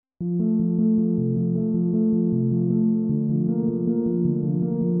You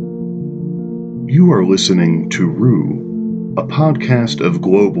are listening to Ru, a podcast of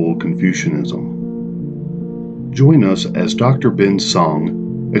global Confucianism. Join us as Dr. Bin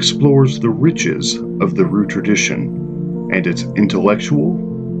Song explores the riches of the Ru tradition and its intellectual,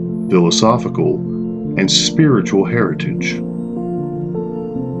 philosophical, and spiritual heritage.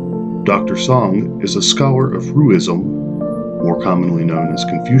 Dr. Song is a scholar of Ruism, more commonly known as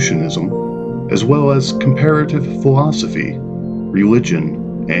Confucianism, as well as comparative philosophy,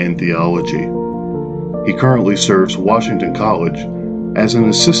 religion, and theology. He currently serves Washington College as an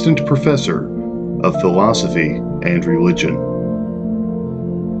assistant professor of philosophy and religion.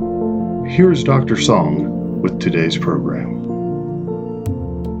 Here's Dr. Song with today's program.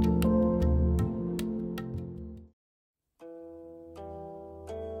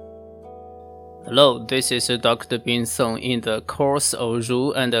 Hello, this is Dr. Bin Song in the course of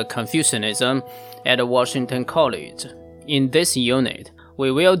Ru and Confucianism at Washington College. In this unit,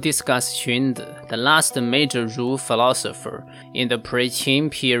 we will discuss Xunzi, the last major Ru philosopher in the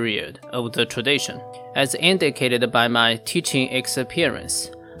pre-Qin period of the tradition. As indicated by my teaching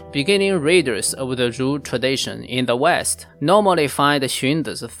experience, beginning readers of the Ru tradition in the West normally find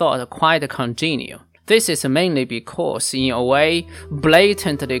Xunzi's thought quite congenial. This is mainly because, in a way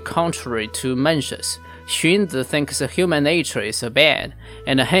blatantly contrary to Mencius, Xunzi thinks human nature is bad,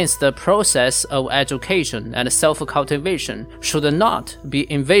 and hence the process of education and self-cultivation should not be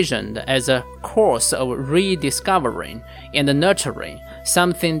envisioned as a course of rediscovering and nurturing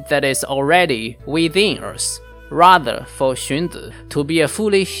something that is already within us. Rather, for Xunzi, to be a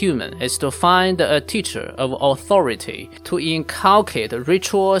fully human is to find a teacher of authority to inculcate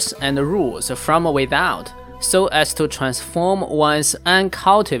rituals and rules from without, so as to transform one's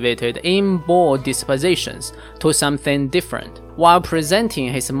uncultivated inborn dispositions to something different. While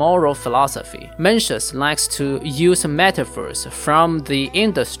presenting his moral philosophy, Mencius likes to use metaphors from the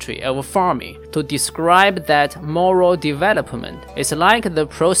industry of farming to describe that moral development is like the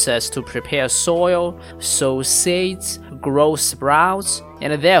process to prepare soil, sow seeds, grow sprouts,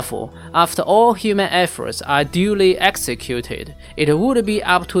 and therefore, after all human efforts are duly executed, it would be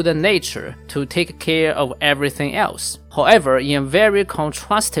up to the nature to take care of everything else. However, in a very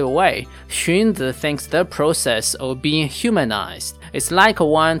contrastive way, Xunzi thinks the process of being humanized is like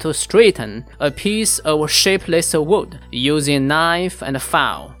one to straighten a piece of shapeless wood using knife and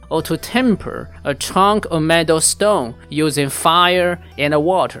file, or to temper a chunk of metal stone using fire and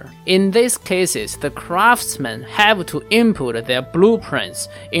water. In these cases, the craftsmen have to input their blueprints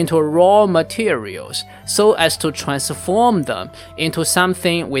into raw materials so as to transform them into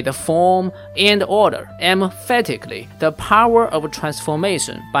something with form and order. Emphatically, the power of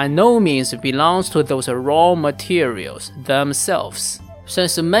transformation by no means belongs to those raw materials themselves.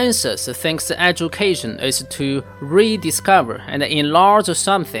 Since Mencius thinks education is to rediscover and enlarge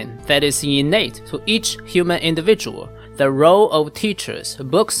something that is innate to each human individual, the role of teachers,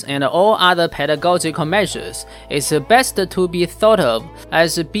 books, and all other pedagogical measures is best to be thought of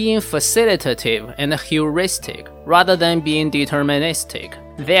as being facilitative and heuristic, rather than being deterministic.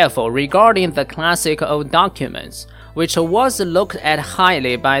 Therefore, regarding the classic of documents, which was looked at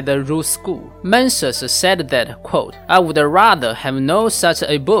highly by the Ru school, Mencius said that, quote, "I would rather have no such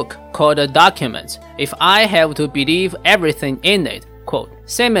a book called a document if I have to believe everything in it." Quote.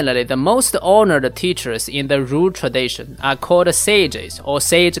 Similarly, the most honored teachers in the Ru tradition are called sages or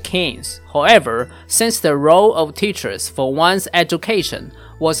sage kings. However, since the role of teachers for one's education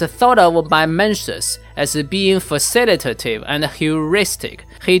was thought of by Mencius as being facilitative and heuristic,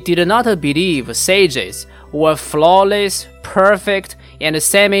 he did not believe sages were flawless, perfect, and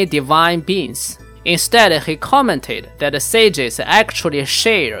semi-divine beings. Instead, he commented that the sages actually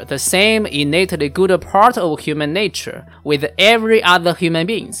share the same innately good part of human nature with every other human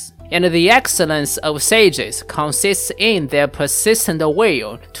being, and the excellence of sages consists in their persistent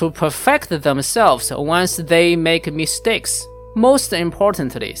will to perfect themselves once they make mistakes. Most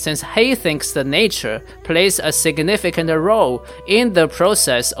importantly, since he thinks that nature plays a significant role in the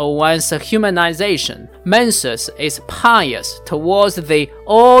process of one's humanization, Mencius is pious towards the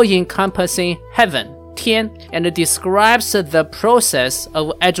all-encompassing heaven, Tian, and describes the process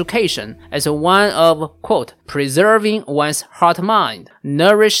of education as one of, quote, preserving one's heart-mind,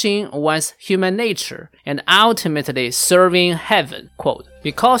 nourishing one's human nature, and ultimately serving heaven, quote.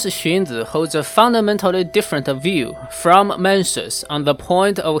 Because Xunzi holds a fundamentally different view from Mencius on the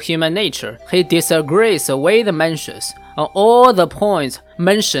point of human nature, he disagrees with Mencius on all the points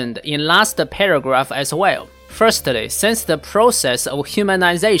mentioned in last paragraph as well. Firstly, since the process of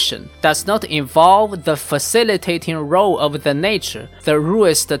humanization does not involve the facilitating role of the nature, the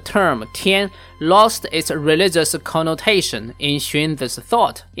Ruist term 天 lost its religious connotation in Xunzi's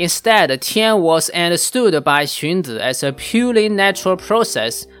thought. Instead, 天 was understood by Xunzi as a purely natural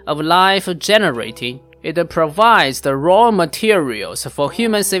process of life generating. It provides the raw materials for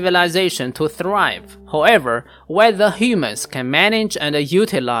human civilization to thrive. However, whether humans can manage and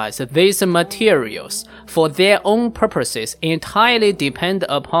utilize these materials for their own purposes entirely depend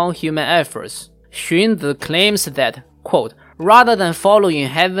upon human efforts. Xunzi claims that, quote, rather than following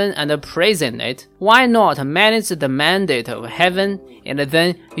heaven and praising it, why not manage the mandate of heaven and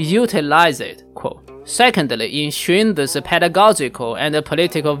then utilize it, quote. Secondly, in Xunzi's pedagogical and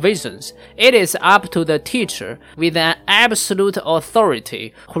political visions, it is up to the teacher with an absolute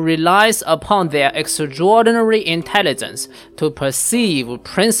authority who relies upon their extraordinary intelligence to perceive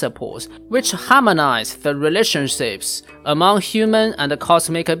principles which harmonize the relationships among human and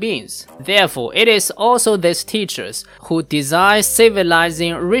cosmic beings. Therefore, it is also these teachers who design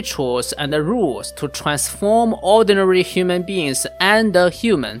civilizing rituals and rules to transform ordinary human beings and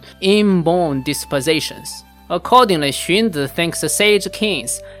human inborn dispositions. Accordingly, Xunzi thinks sage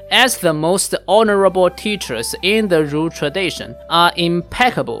kings, as the most honorable teachers in the Ru tradition, are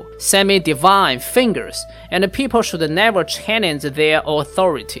impeccable, semi-divine figures, and people should never challenge their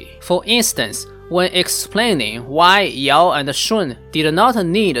authority. For instance, when explaining why Yao and Shun did not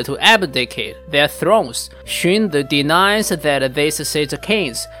need to abdicate their thrones, Xunzi denies that these sage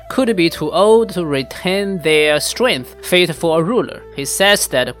kings could be too old to retain their strength fit for a ruler. He says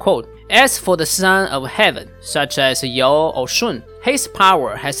that, quote, as for the son of heaven, such as Yao or Shun, his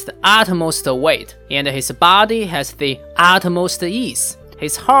power has the utmost weight, and his body has the utmost ease.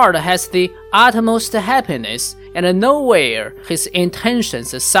 His heart has the utmost happiness, and nowhere his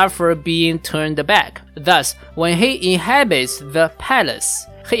intentions suffer being turned back. Thus, when he inhabits the palace,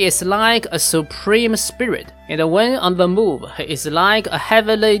 he is like a supreme spirit, and when on the move, he is like a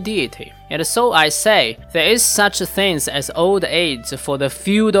heavenly deity. And so I say, there is such things as old age for the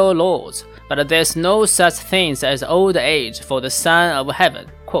feudal lords, but there's no such things as old age for the Son of Heaven.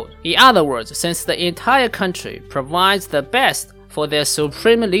 Quote, in other words, since the entire country provides the best for their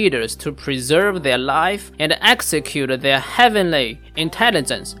supreme leaders to preserve their life and execute their heavenly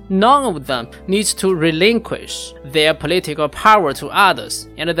intelligence, none of them needs to relinquish their political power to others,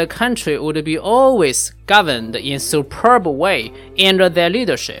 and the country would be always governed in a superb way under their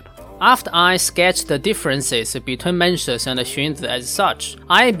leadership. After I sketched the differences between Mencius and Xunzi as such,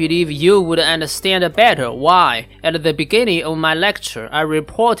 I believe you would understand better why, at the beginning of my lecture, I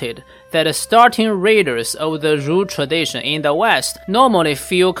reported that the starting readers of the Ru tradition in the West normally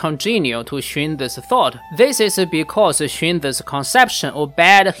feel congenial to Xunzi's thought. This is because Xunzi's conception of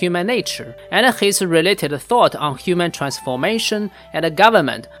bad human nature and his related thought on human transformation and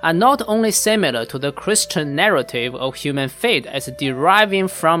government are not only similar to the Christian narrative of human fate as deriving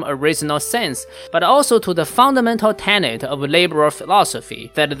from original sense, but also to the fundamental tenet of liberal philosophy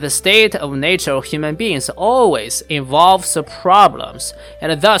that the state of nature of human beings always involves problems,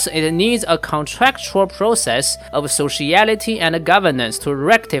 and thus it needs a contractual process of sociality and governance to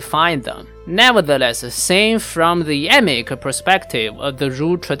rectify them. Nevertheless, seen from the emic perspective of the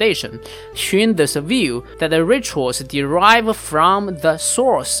Ru tradition, Xunzi's view that the rituals derive from the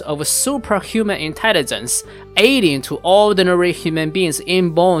source of superhuman intelligence aiding to ordinary human beings'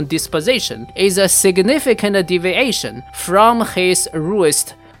 inborn disposition is a significant deviation from his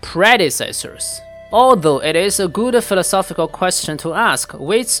Ruist predecessors. Although it is a good philosophical question to ask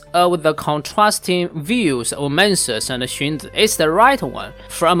which of the contrasting views of Mencius and Xunzi is the right one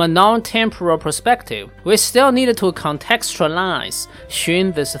from a non-temporal perspective, we still need to contextualize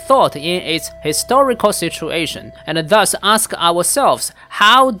Xunzi's thought in its historical situation, and thus ask ourselves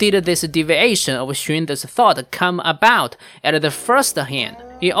how did this deviation of Xunzi's thought come about at the first hand.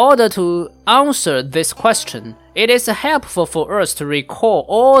 In order to answer this question, it is helpful for us to recall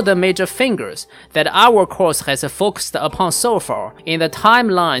all the major figures that our course has focused upon so far in the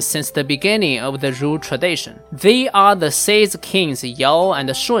timeline since the beginning of the Ru tradition. They are the sage kings Yao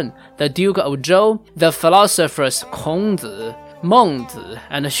and Shun, the Duke of Zhou, the philosophers Kongzi, Mengzi,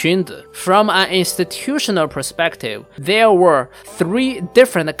 and Xunzi. From an institutional perspective, there were 3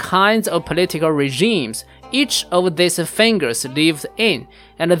 different kinds of political regimes each of these figures lived in,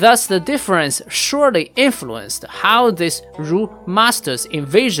 and thus the difference surely influenced how these Ru masters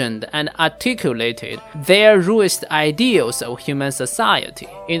envisioned and articulated their Ruist ideals of human society.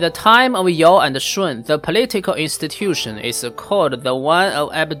 In the time of Yao and Shun, the political institution is called the one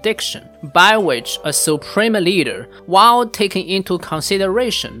of abdication, by which a supreme leader, while taking into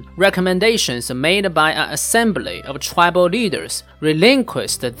consideration recommendations made by an assembly of tribal leaders,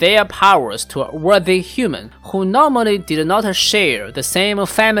 relinquished their powers to a worthy human who normally did not share the same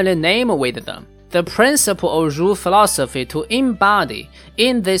family name with them. The principle of Ru philosophy to embody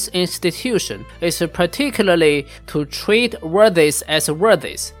in this institution is particularly to treat worthies as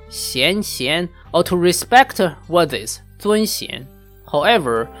worthies, 贤贤, or to respect worthies, 尊贤.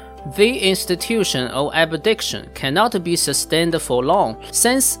 However, the institution of abdication cannot be sustained for long,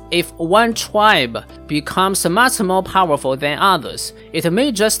 since if one tribe becomes much more powerful than others, it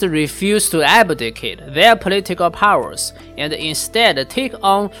may just refuse to abdicate their political powers and instead take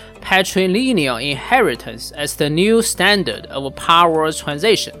on patrilineal inheritance as the new standard of power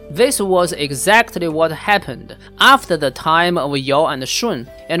transition. This was exactly what happened after the time of Yao and Shun,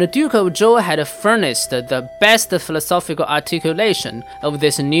 and the Duke of Zhou had furnished the best philosophical articulation of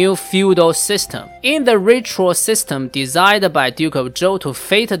this new feudal system. In the ritual system designed by Duke of Zhou to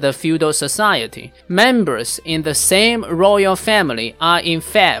fit the feudal society, members in the same royal family are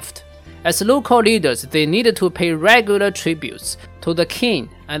enfeoffed. As local leaders, they needed to pay regular tributes to the king,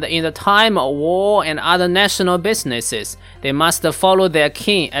 and in the time of war and other national businesses, they must follow their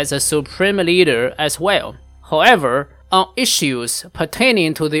king as a supreme leader as well. However, on issues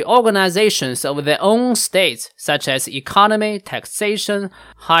pertaining to the organizations of their own states, such as economy, taxation,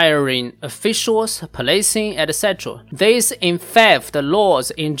 hiring officials, policing, etc., these enfeoffed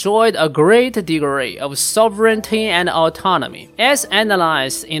lords enjoyed a great degree of sovereignty and autonomy. As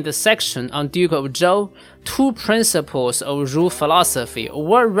analyzed in the section on Duke of Zhou, two principles of Ru philosophy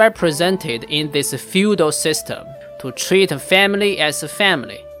were represented in this feudal system: to treat family as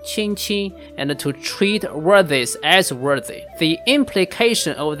family, 亲亲, and to treat worthies as worthy. The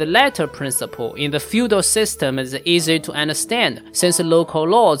implication of the latter principle in the feudal system is easy to understand, since local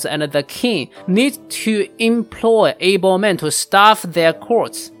lords and the king need to employ able men to staff their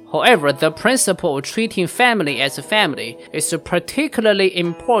courts. However, the principle of treating family as family is particularly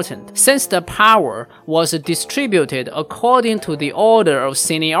important, since the power was distributed according to the order of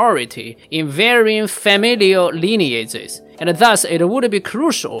seniority in varying familial lineages, and thus it would be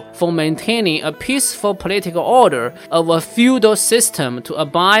crucial for maintaining a peaceful political order of a feudal system to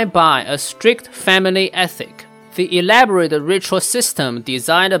abide by a strict family ethic. The elaborate ritual system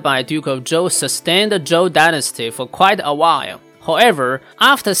designed by Duke of Zhou sustained the Zhou dynasty for quite a while. However,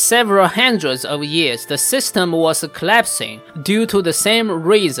 after several hundreds of years, the system was collapsing due to the same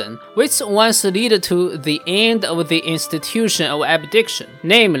reason, which once led to the end of the institution of abdication.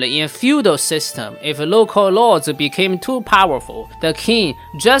 Namely, in a feudal system, if local lords became too powerful, the king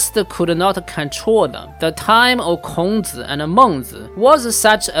just could not control them. The time of Kongzi and Mengzi was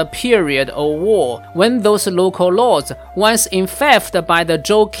such a period of war when those local lords, once enfeoffed by the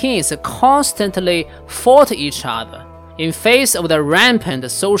Zhou kings, constantly fought each other. In face of the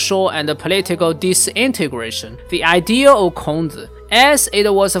rampant social and political disintegration, the idea of Kongzi, as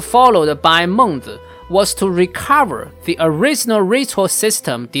it was followed by Mengzi, was to recover the original ritual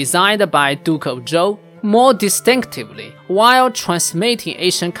system designed by Duke of Zhou. More distinctively, while transmitting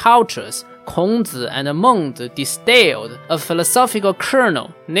Asian cultures, Kongzi and Mengzi distilled a philosophical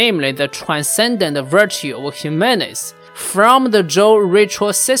kernel, namely the transcendent virtue of humanity, from the Zhou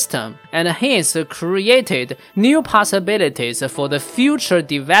ritual system, and hence created new possibilities for the future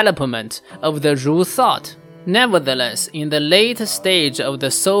development of the Ru thought. Nevertheless, in the late stage of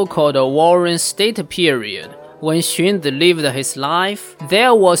the so-called Warring State period, when Xunzi lived his life,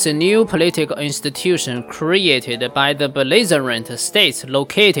 there was a new political institution created by the belligerent states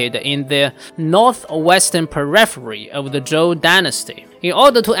located in the northwestern periphery of the Zhou dynasty. In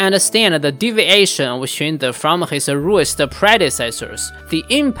order to understand the deviation of Xunzi from his Ruist predecessors, the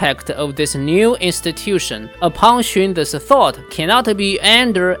impact of this new institution upon Xunzi's thought cannot be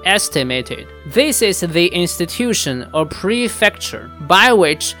underestimated. This is the institution or prefecture, by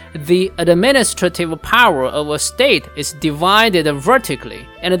which the administrative power of a state is divided vertically,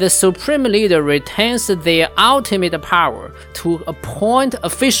 and the supreme leader retains their ultimate power to appoint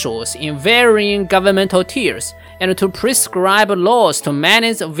officials in varying governmental tiers and to prescribe laws to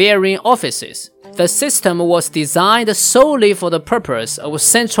manage varying offices. The system was designed solely for the purpose of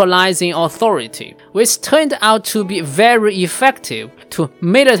centralizing authority, which turned out to be very effective to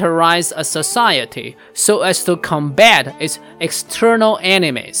militarize a society so as to combat its external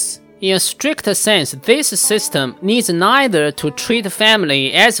enemies. In a strict sense, this system needs neither to treat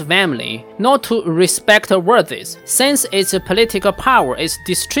family as family, nor to respect worthies, since its political power is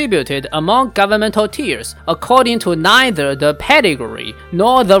distributed among governmental tiers according to neither the pedigree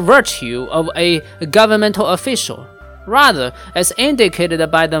nor the virtue of a governmental official. Rather, as indicated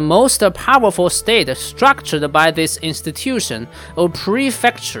by the most powerful state structured by this institution or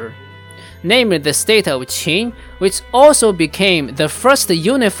prefecture, namely the state of Qin, which also became the first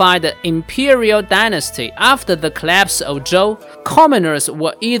unified imperial dynasty after the collapse of Zhou, commoners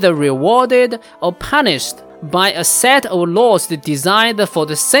were either rewarded or punished by a set of laws designed for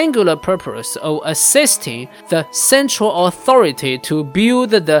the singular purpose of assisting the central authority to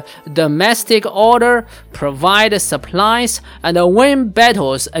build the domestic order, provide supplies, and win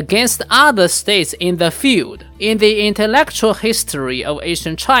battles against other states in the field. In the intellectual history of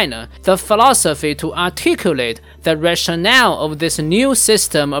ancient China, the philosophy to articulate the rationale of this new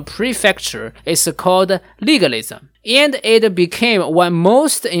system of prefecture is called legalism, and it became one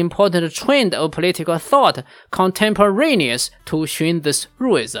most important trend of political thought contemporaneous to Xunzi's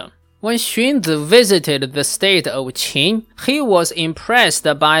Ruism. When Xunzi visited the state of Qin, he was impressed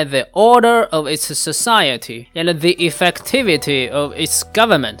by the order of its society and the effectivity of its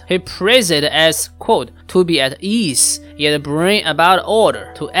government. He praised it as, quote, to be at ease, yet bring about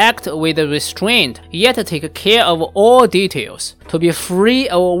order, to act with restraint, yet take care of all details, to be free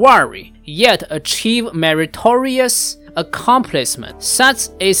of worry, yet achieve meritorious accomplishment. Such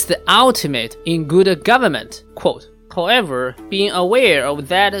is the ultimate in good government, quote. However, being aware of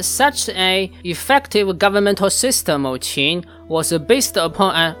that such an effective governmental system of Qin was based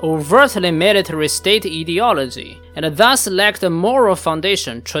upon an overtly military state ideology, and thus lacked the moral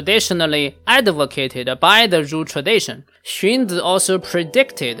foundation traditionally advocated by the Zhou tradition, Xunzi also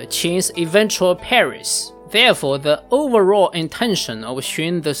predicted Qin's eventual perish. Therefore, the overall intention of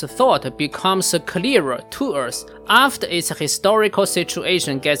Xunzi's thought becomes clearer to us after its historical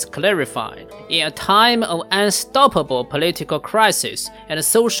situation gets clarified. In a time of unstoppable political crisis and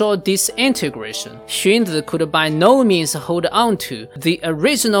social disintegration, Xunzi could by no means hold on to the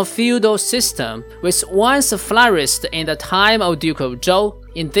original feudal system which once flourished in the time of Duke of Zhou.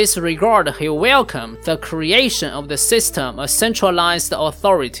 In this regard, he welcomed the creation of the system of centralized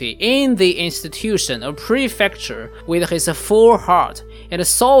authority in the institution of prefecture with his full heart, and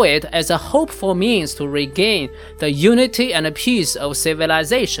saw it as a hopeful means to regain the unity and peace of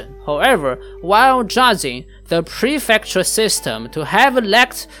civilization. However, while judging the prefecture system to have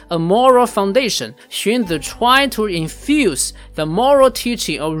lacked a moral foundation, Xunzi tried to infuse the moral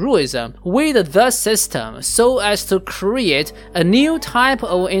teaching of Ruism with the system so as to create a new type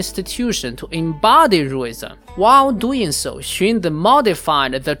of institution to embody Ruism. While doing so, Xunzi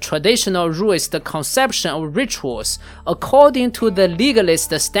modified the traditional Ruist conception of rituals according to the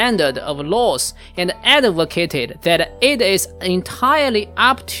legalist standard of laws and advocated that it is entirely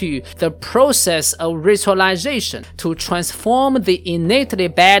up to the process of ritualization to transform the innately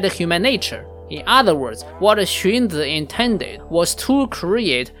bad human nature. In other words, what Xunzi intended was to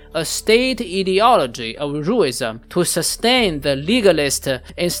create a state ideology of Ruism to sustain the legalist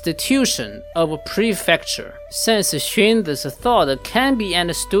institution of prefecture. Since Xunzi's thought can be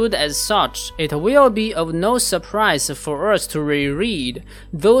understood as such, it will be of no surprise for us to reread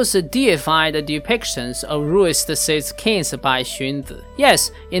those deified depictions of Ruist six kings by Xunzi.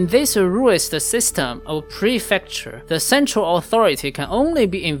 Yes, in this Ruist system of prefecture, the central authority can only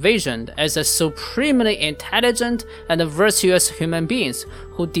be envisioned as a supremely intelligent and virtuous human beings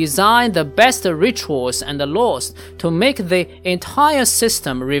who design the best rituals and laws to make the entire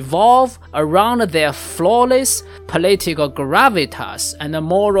system revolve around their flawless political gravitas and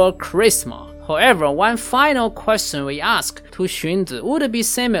moral charisma. However, one final question we ask to Xunzi would be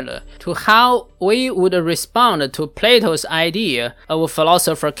similar to how we would respond to Plato's idea of a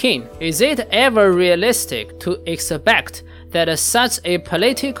philosopher king. Is it ever realistic to expect that such a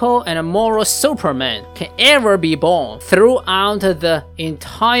political and moral superman can ever be born throughout the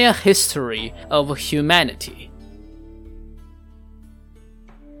entire history of humanity?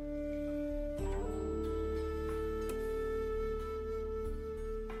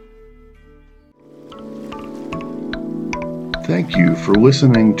 Thank you for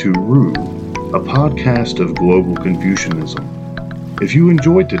listening to Ru, a podcast of global Confucianism. If you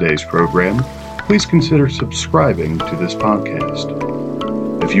enjoyed today's program, please consider subscribing to this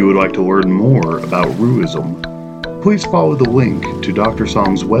podcast. If you would like to learn more about Ruism, please follow the link to Dr.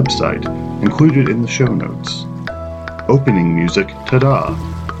 Song's website included in the show notes. Opening music, Tada,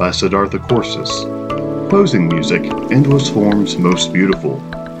 by Siddhartha Courses. Closing music, Endless Forms Most Beautiful,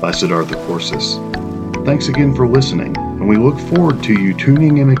 by Siddhartha Courses. Thanks again for listening, and we look forward to you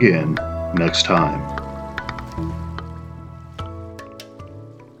tuning in again next time.